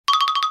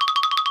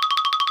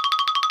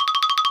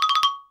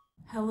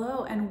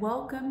Hello and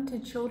welcome to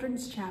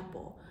Children's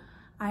Chapel.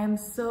 I am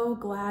so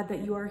glad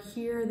that you are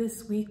here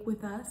this week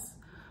with us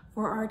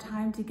for our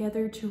time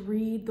together to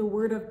read the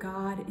Word of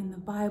God in the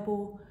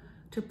Bible,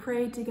 to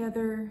pray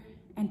together,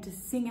 and to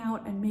sing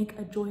out and make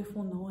a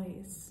joyful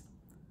noise.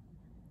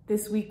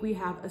 This week we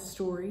have a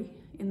story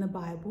in the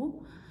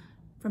Bible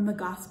from the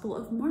Gospel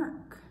of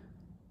Mark.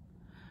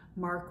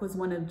 Mark was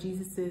one of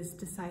Jesus's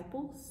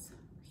disciples.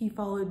 He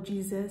followed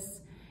Jesus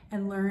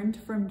and learned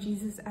from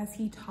Jesus as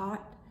he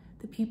taught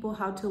the people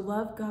how to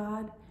love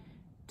God,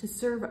 to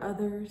serve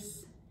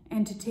others,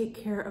 and to take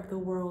care of the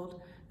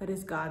world that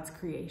is God's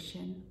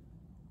creation.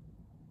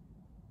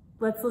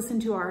 Let's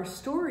listen to our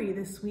story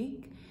this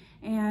week.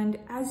 And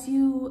as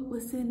you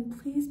listen,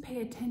 please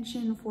pay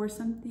attention for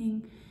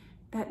something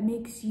that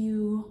makes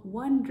you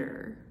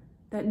wonder,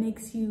 that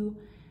makes you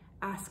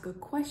ask a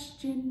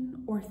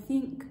question or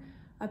think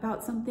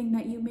about something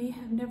that you may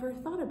have never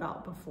thought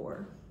about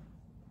before.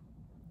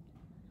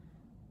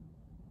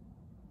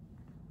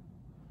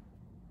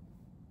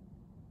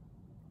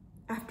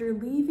 After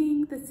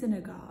leaving the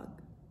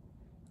synagogue,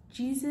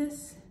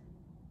 Jesus,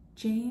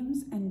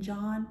 James, and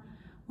John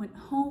went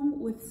home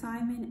with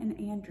Simon and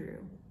Andrew.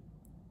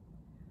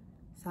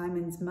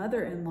 Simon's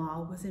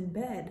mother-in-law was in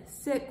bed,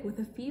 sick with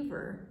a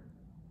fever,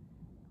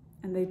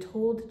 and they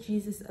told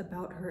Jesus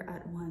about her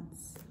at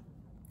once.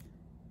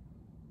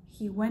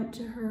 He went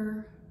to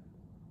her,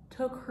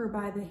 took her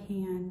by the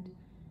hand,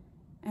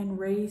 and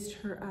raised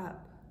her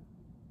up.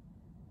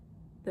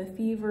 The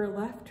fever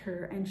left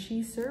her, and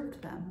she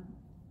served them.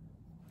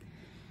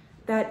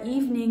 That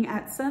evening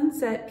at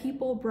sunset,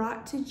 people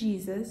brought to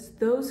Jesus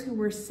those who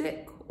were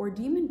sick or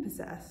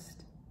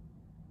demon-possessed.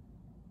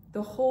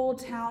 The whole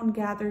town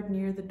gathered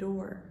near the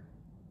door.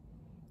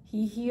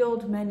 He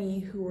healed many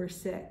who were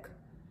sick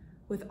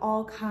with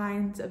all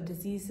kinds of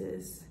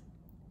diseases,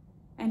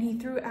 and he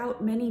threw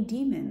out many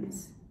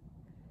demons.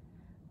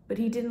 But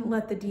he didn't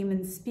let the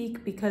demons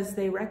speak because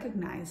they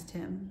recognized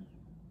him.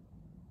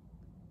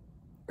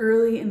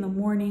 Early in the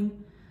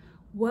morning,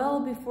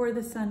 well before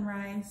the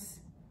sunrise,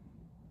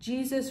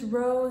 Jesus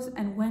rose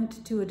and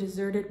went to a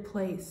deserted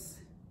place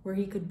where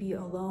he could be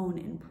alone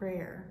in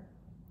prayer.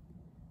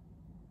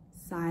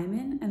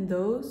 Simon and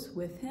those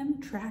with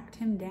him tracked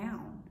him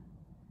down.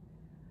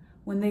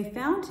 When they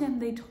found him,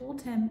 they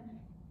told him,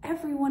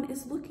 "Everyone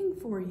is looking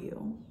for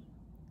you."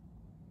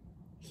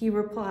 He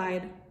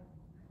replied,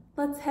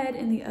 "Let's head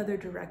in the other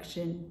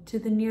direction to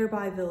the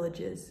nearby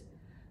villages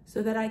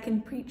so that I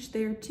can preach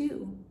there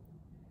too.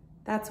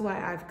 That's why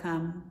I've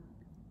come."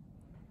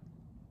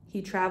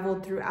 He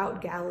traveled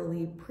throughout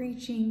Galilee,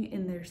 preaching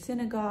in their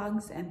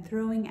synagogues and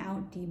throwing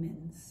out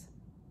demons.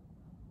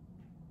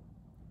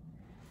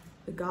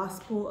 The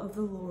Gospel of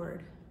the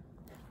Lord.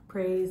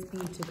 Praise be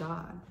to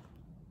God.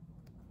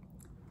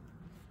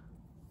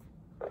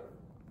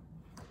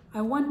 I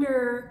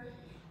wonder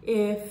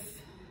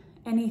if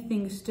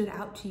anything stood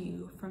out to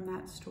you from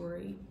that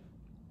story.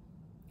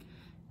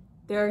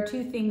 There are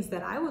two things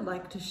that I would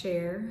like to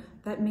share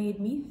that made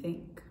me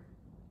think.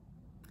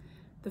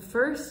 The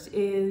first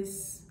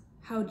is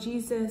how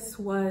Jesus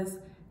was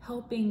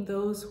helping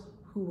those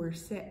who were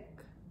sick.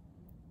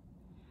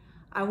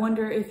 I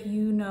wonder if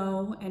you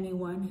know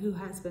anyone who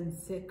has been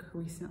sick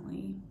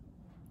recently.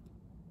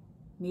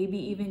 Maybe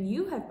even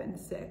you have been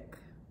sick.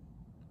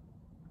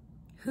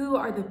 Who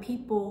are the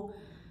people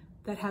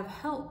that have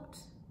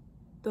helped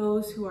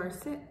those who are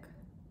sick?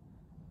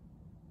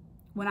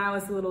 When I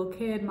was a little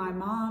kid, my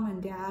mom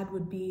and dad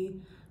would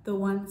be the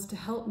ones to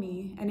help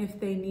me, and if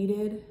they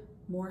needed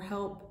more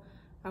help,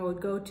 I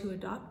would go to a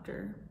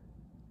doctor.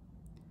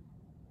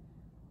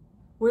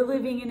 We're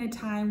living in a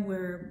time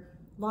where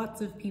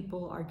lots of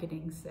people are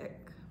getting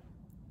sick,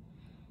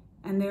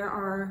 and there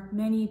are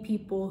many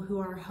people who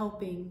are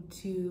helping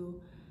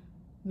to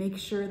make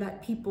sure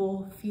that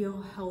people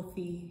feel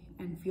healthy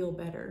and feel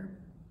better.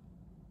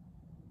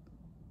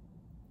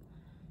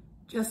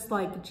 Just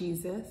like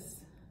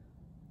Jesus,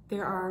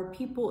 there are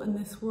people in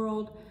this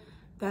world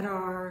that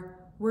are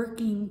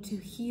working to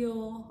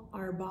heal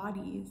our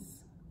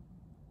bodies.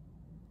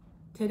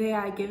 Today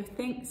I give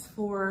thanks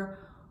for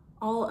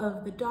all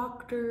of the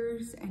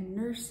doctors and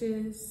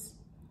nurses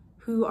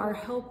who are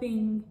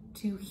helping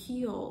to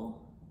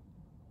heal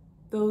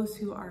those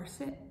who are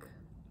sick.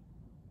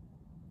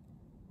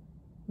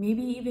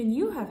 Maybe even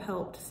you have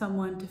helped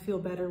someone to feel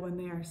better when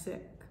they are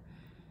sick.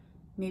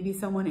 Maybe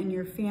someone in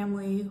your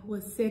family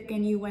was sick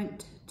and you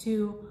went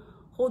to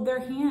hold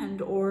their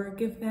hand or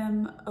give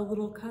them a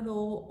little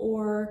cuddle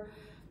or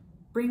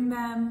bring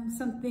them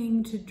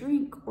something to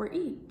drink or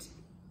eat.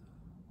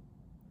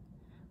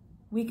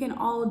 We can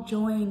all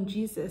join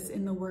Jesus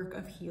in the work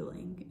of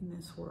healing in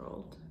this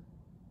world.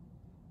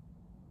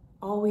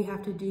 All we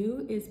have to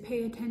do is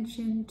pay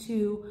attention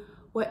to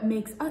what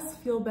makes us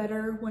feel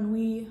better when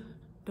we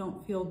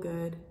don't feel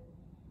good,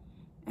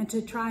 and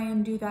to try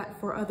and do that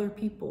for other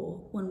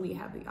people when we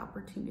have the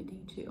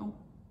opportunity to.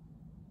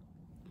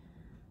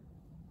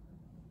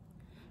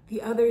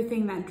 The other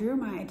thing that drew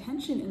my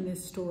attention in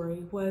this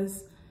story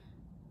was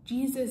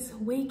Jesus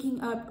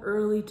waking up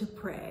early to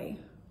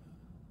pray.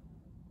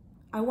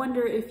 I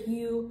wonder if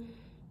you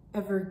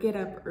ever get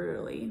up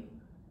early.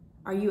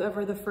 Are you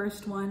ever the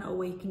first one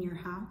awake in your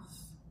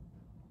house?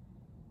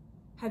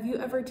 Have you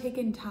ever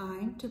taken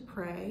time to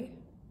pray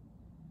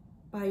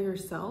by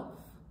yourself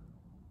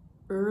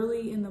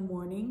early in the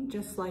morning,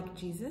 just like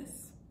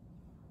Jesus?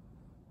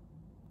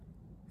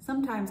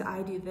 Sometimes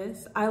I do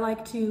this. I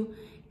like to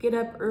get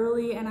up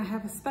early, and I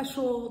have a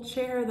special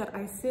chair that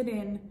I sit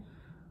in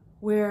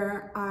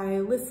where I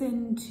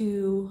listen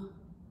to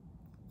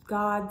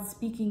God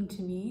speaking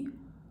to me.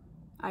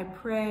 I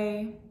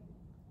pray.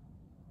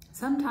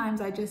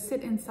 Sometimes I just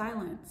sit in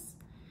silence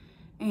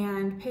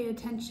and pay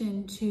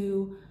attention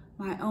to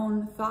my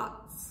own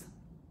thoughts.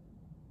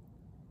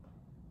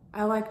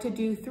 I like to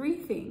do 3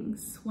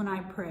 things when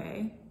I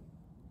pray.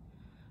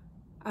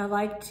 I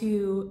like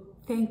to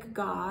thank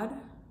God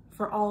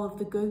for all of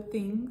the good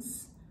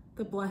things,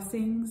 the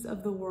blessings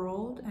of the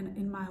world and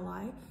in my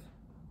life.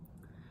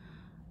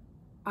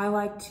 I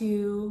like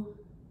to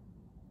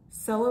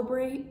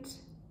celebrate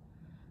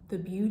the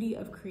beauty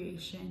of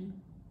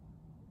creation.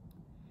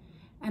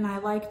 And I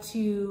like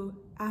to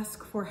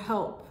ask for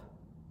help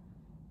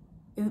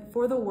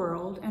for the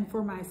world and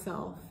for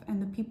myself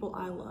and the people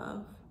I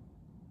love.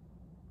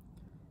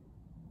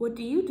 What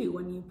do you do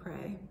when you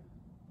pray?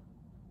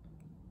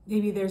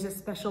 Maybe there's a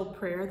special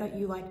prayer that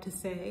you like to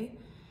say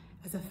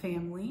as a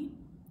family.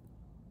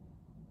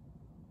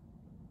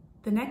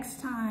 The next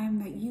time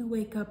that you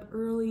wake up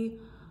early,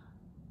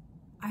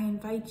 I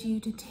invite you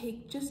to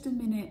take just a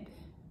minute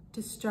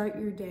to start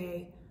your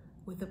day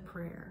with a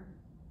prayer.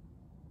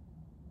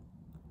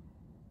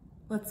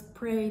 Let's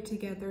pray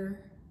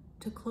together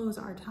to close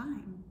our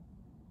time.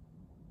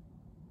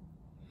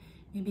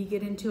 Maybe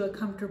get into a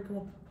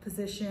comfortable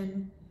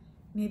position.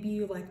 Maybe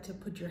you like to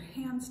put your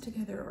hands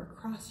together or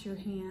cross your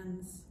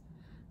hands,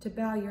 to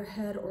bow your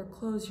head or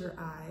close your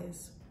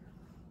eyes.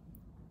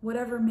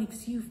 Whatever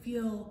makes you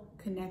feel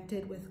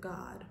connected with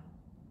God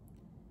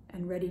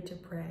and ready to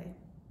pray.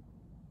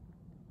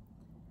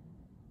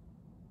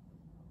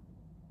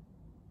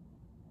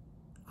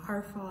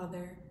 Our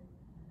Father,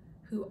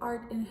 who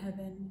art in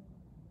heaven,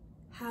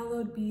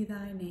 hallowed be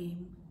thy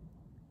name.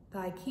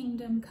 Thy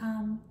kingdom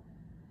come,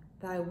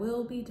 thy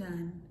will be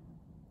done,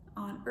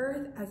 on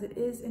earth as it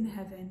is in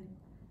heaven.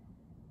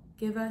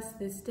 Give us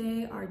this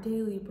day our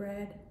daily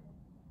bread,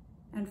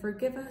 and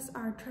forgive us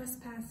our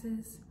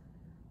trespasses,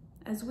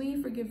 as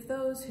we forgive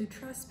those who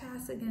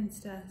trespass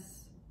against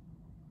us.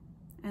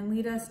 And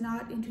lead us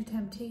not into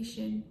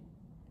temptation,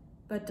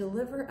 but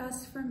deliver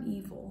us from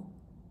evil.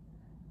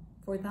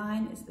 For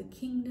thine is the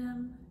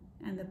kingdom,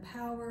 and the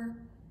power,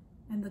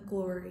 and the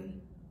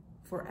glory,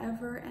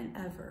 forever and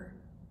ever.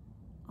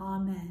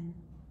 Amen.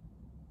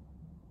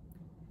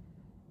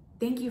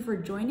 Thank you for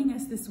joining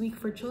us this week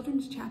for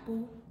Children's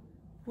Chapel.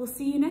 We'll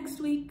see you next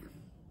week.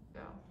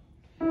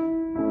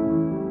 Yeah.